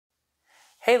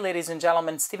Hey ladies and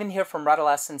gentlemen, Steven here from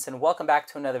Radolescence and welcome back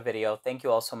to another video. Thank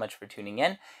you all so much for tuning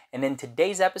in. And in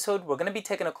today's episode, we're going to be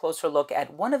taking a closer look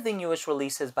at one of the newest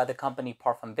releases by the company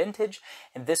Parfum Vintage,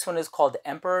 and this one is called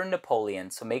Emperor Napoleon,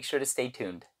 so make sure to stay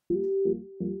tuned.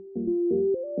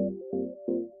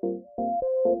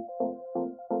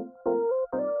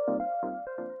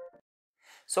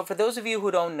 So for those of you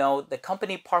who don't know, the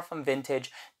company Parfum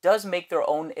Vintage does make their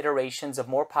own iterations of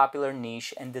more popular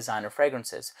niche and designer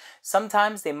fragrances.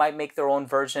 Sometimes they might make their own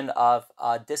version of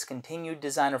a discontinued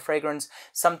designer fragrance.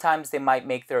 Sometimes they might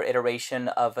make their iteration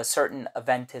of a certain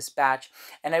Aventus batch.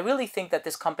 And I really think that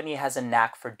this company has a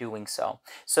knack for doing so.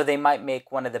 So they might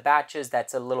make one of the batches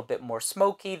that's a little bit more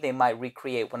smoky. They might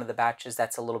recreate one of the batches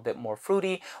that's a little bit more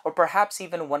fruity, or perhaps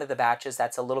even one of the batches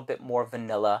that's a little bit more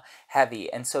vanilla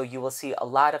heavy. And so you will see a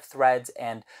lot of threads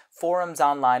and forums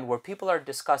online where people are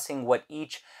discussing what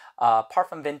each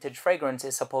Parfum Vintage fragrance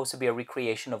is supposed to be a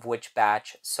recreation of which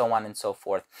batch, so on and so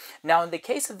forth. Now, in the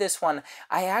case of this one,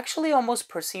 I actually almost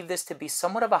perceive this to be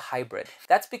somewhat of a hybrid.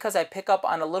 That's because I pick up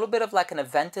on a little bit of like an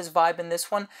Aventus vibe in this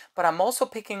one, but I'm also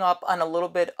picking up on a little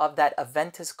bit of that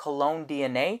Aventus Cologne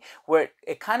DNA, where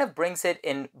it kind of brings it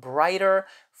in brighter,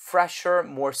 fresher,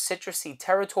 more citrusy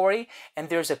territory, and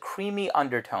there's a creamy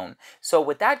undertone. So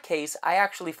with that case, I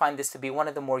actually find this to be one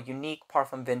of the more unique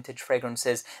Parfum Vintage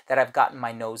fragrances that I've gotten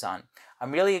my nose on.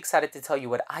 I'm really excited to tell you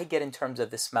what I get in terms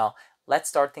of the smell. Let's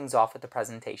start things off with the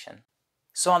presentation.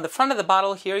 So on the front of the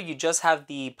bottle here, you just have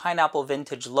the Pineapple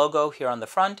Vintage logo here on the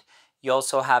front. You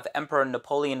also have Emperor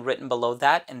Napoleon written below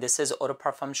that, and this is Eau de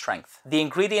Parfum Strength. The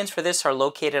ingredients for this are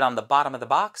located on the bottom of the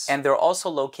box, and they're also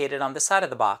located on the side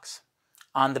of the box.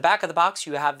 On the back of the box,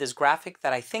 you have this graphic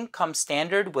that I think comes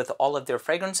standard with all of their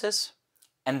fragrances.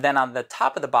 And then on the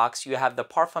top of the box, you have the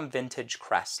Parfum Vintage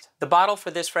crest. The bottle for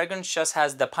this fragrance just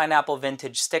has the Pineapple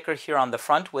Vintage sticker here on the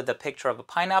front with a picture of a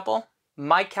pineapple.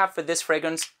 My cap for this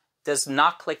fragrance does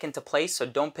not click into place, so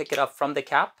don't pick it up from the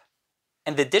cap.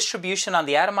 And the distribution on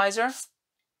the atomizer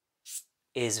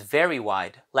is very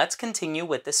wide. Let's continue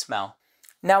with the smell.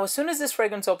 Now, as soon as this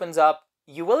fragrance opens up,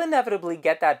 you will inevitably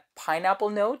get that pineapple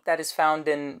note that is found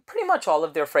in pretty much all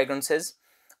of their fragrances,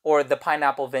 or the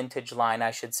Pineapple Vintage line,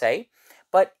 I should say.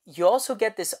 But you also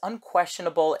get this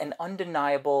unquestionable and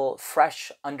undeniable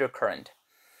fresh undercurrent.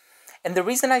 And the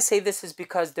reason I say this is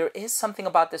because there is something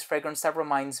about this fragrance that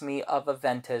reminds me of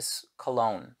Aventus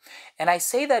Cologne. And I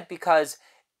say that because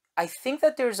I think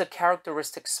that there's a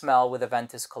characteristic smell with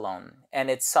Aventus Cologne. And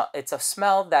it's a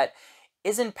smell that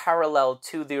isn't parallel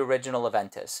to the original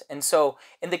Aventus. And so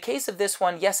in the case of this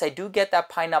one, yes, I do get that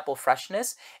pineapple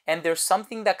freshness, and there's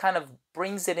something that kind of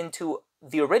brings it into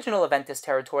the original Aventus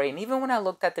territory. And even when I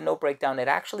looked at the note breakdown, it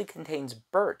actually contains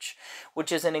birch,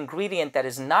 which is an ingredient that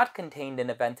is not contained in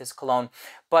Aventus Cologne.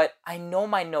 But I know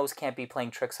my nose can't be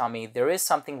playing tricks on me. There is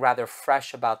something rather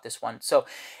fresh about this one. So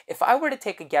if I were to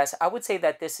take a guess, I would say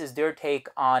that this is their take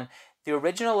on the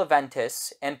original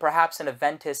Aventus, and perhaps an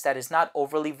Aventus that is not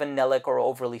overly vanillic or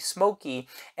overly smoky,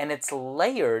 and it's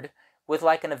layered with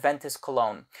like an Aventus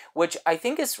Cologne, which I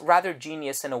think is rather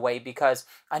genius in a way, because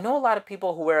I know a lot of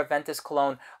people who wear Aventus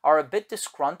Cologne are a bit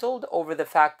disgruntled over the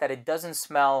fact that it doesn't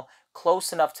smell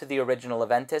close enough to the original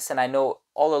Aventus, and I know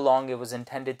all along it was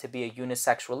intended to be a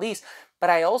unisex release,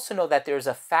 but I also know that there's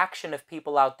a faction of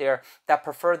people out there that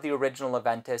prefer the original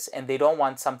Aventus, and they don't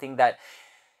want something that,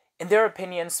 in their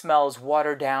opinion, smells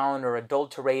watered down or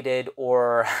adulterated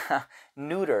or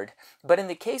neutered. But in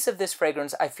the case of this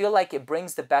fragrance, I feel like it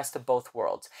brings the best of both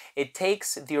worlds. It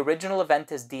takes the original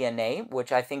Aventus DNA,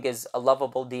 which I think is a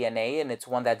lovable DNA, and it's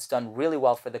one that's done really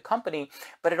well for the company,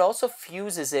 but it also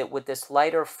fuses it with this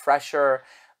lighter, fresher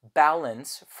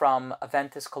balance from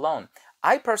Aventus Cologne.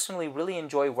 I personally really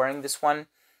enjoy wearing this one,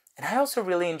 and I also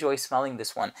really enjoy smelling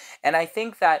this one. And I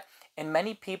think that in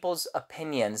many people's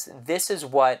opinions, this is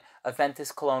what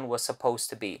Aventus Cologne was supposed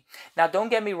to be. Now, don't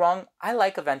get me wrong, I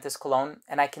like Aventus Cologne,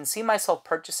 and I can see myself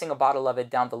purchasing a bottle of it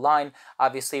down the line,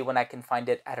 obviously when I can find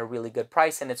it at a really good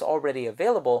price, and it's already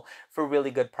available for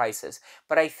really good prices.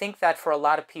 But I think that for a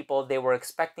lot of people, they were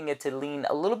expecting it to lean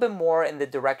a little bit more in the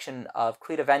direction of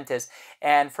Creed Aventus,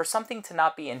 and for something to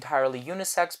not be entirely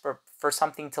unisex, but for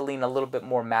something to lean a little bit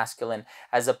more masculine,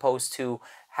 as opposed to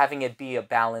having it be a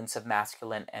balance of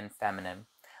masculine and feminine.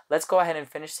 Let's go ahead and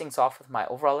finish things off with my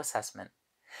overall assessment.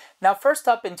 Now, first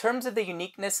up, in terms of the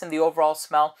uniqueness and the overall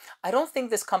smell, I don't think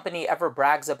this company ever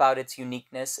brags about its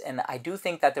uniqueness, and I do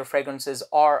think that their fragrances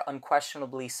are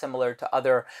unquestionably similar to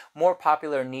other more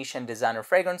popular niche and designer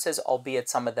fragrances, albeit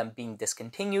some of them being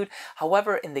discontinued.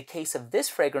 However, in the case of this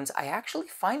fragrance, I actually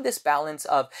find this balance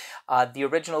of the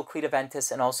original Creed Aventus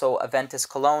and also Aventus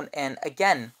Cologne, and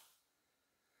again,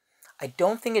 I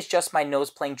don't think it's just my nose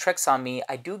playing tricks on me.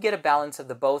 I do get a balance of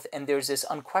the both, and there's this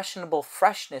unquestionable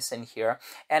freshness in here.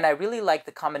 And I really like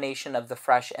the combination of the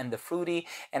fresh and the fruity,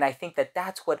 and I think that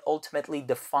that's what ultimately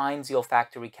defines the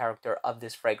olfactory character of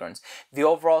this fragrance. The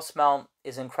overall smell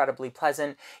is incredibly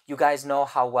pleasant. You guys know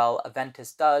how well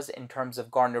Aventus does in terms of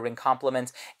garnering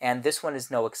compliments, and this one is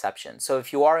no exception. So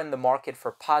if you are in the market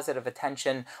for positive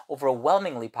attention,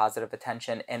 overwhelmingly positive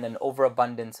attention, and an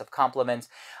overabundance of compliments,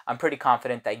 I'm pretty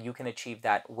confident that you can achieve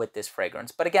that with this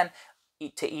fragrance. But again,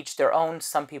 to each their own.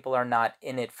 Some people are not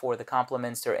in it for the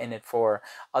compliments, they're in it for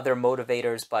other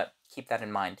motivators, but keep that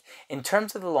in mind. In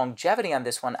terms of the longevity on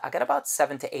this one, I got about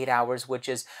 7 to 8 hours, which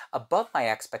is above my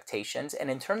expectations.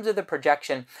 And in terms of the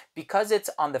projection, because it's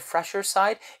on the fresher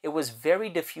side, it was very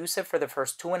diffusive for the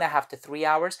first 2.5 to 3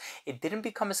 hours. It didn't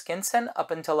become a skin scent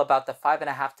up until about the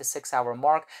 5.5 to 6 hour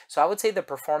mark. So I would say the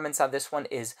performance on this one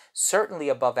is certainly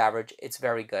above average. It's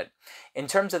very good. In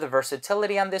terms of the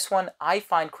versatility on this one, I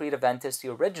find Creed Aventus, the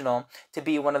original, to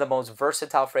be one of the most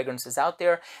versatile fragrances out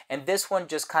there. And this one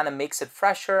just kind of makes it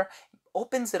fresher,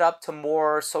 opens it up to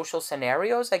more social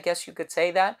scenarios, I guess you could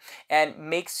say that, and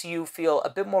makes you feel a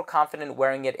bit more confident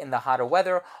wearing it in the hotter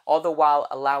weather, all the while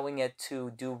allowing it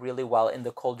to do really well in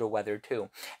the colder weather too.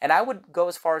 And I would go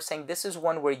as far as saying this is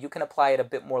one where you can apply it a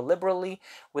bit more liberally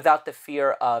without the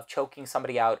fear of choking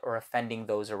somebody out or offending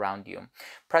those around you.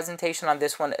 Presentation on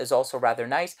this one is also rather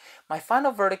nice. My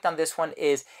final verdict on this one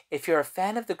is if you're a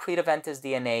fan of the Creed Aventus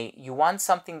DNA, you want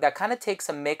something that kind of takes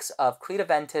a mix of Creed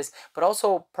Aventus, but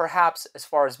also perhaps, as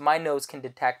far as my nose can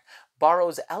detect,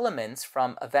 borrows elements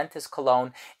from Aventus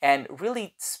Cologne and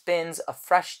really spins a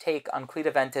fresh take on Creed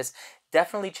Aventus,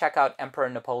 definitely check out Emperor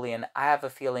Napoleon. I have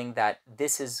a feeling that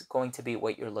this is going to be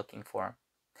what you're looking for.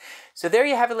 So there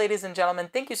you have it, ladies and gentlemen.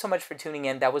 Thank you so much for tuning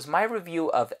in. That was my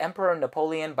review of Emperor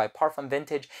Napoleon by Parfum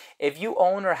Vintage. If you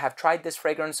own or have tried this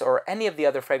fragrance or any of the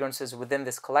other fragrances within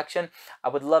this collection, I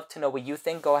would love to know what you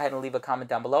think. Go ahead and leave a comment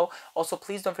down below. Also,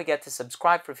 please don't forget to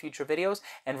subscribe for future videos,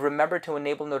 and remember to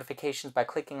enable notifications by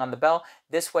clicking on the bell.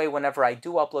 This way, whenever I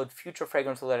do upload future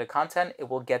fragrance-related content, it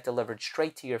will get delivered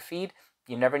straight to your feed.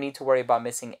 You never need to worry about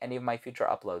missing any of my future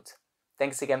uploads.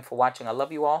 Thanks again for watching. I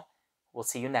love you all. We'll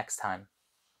see you next time.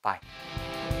 Bye.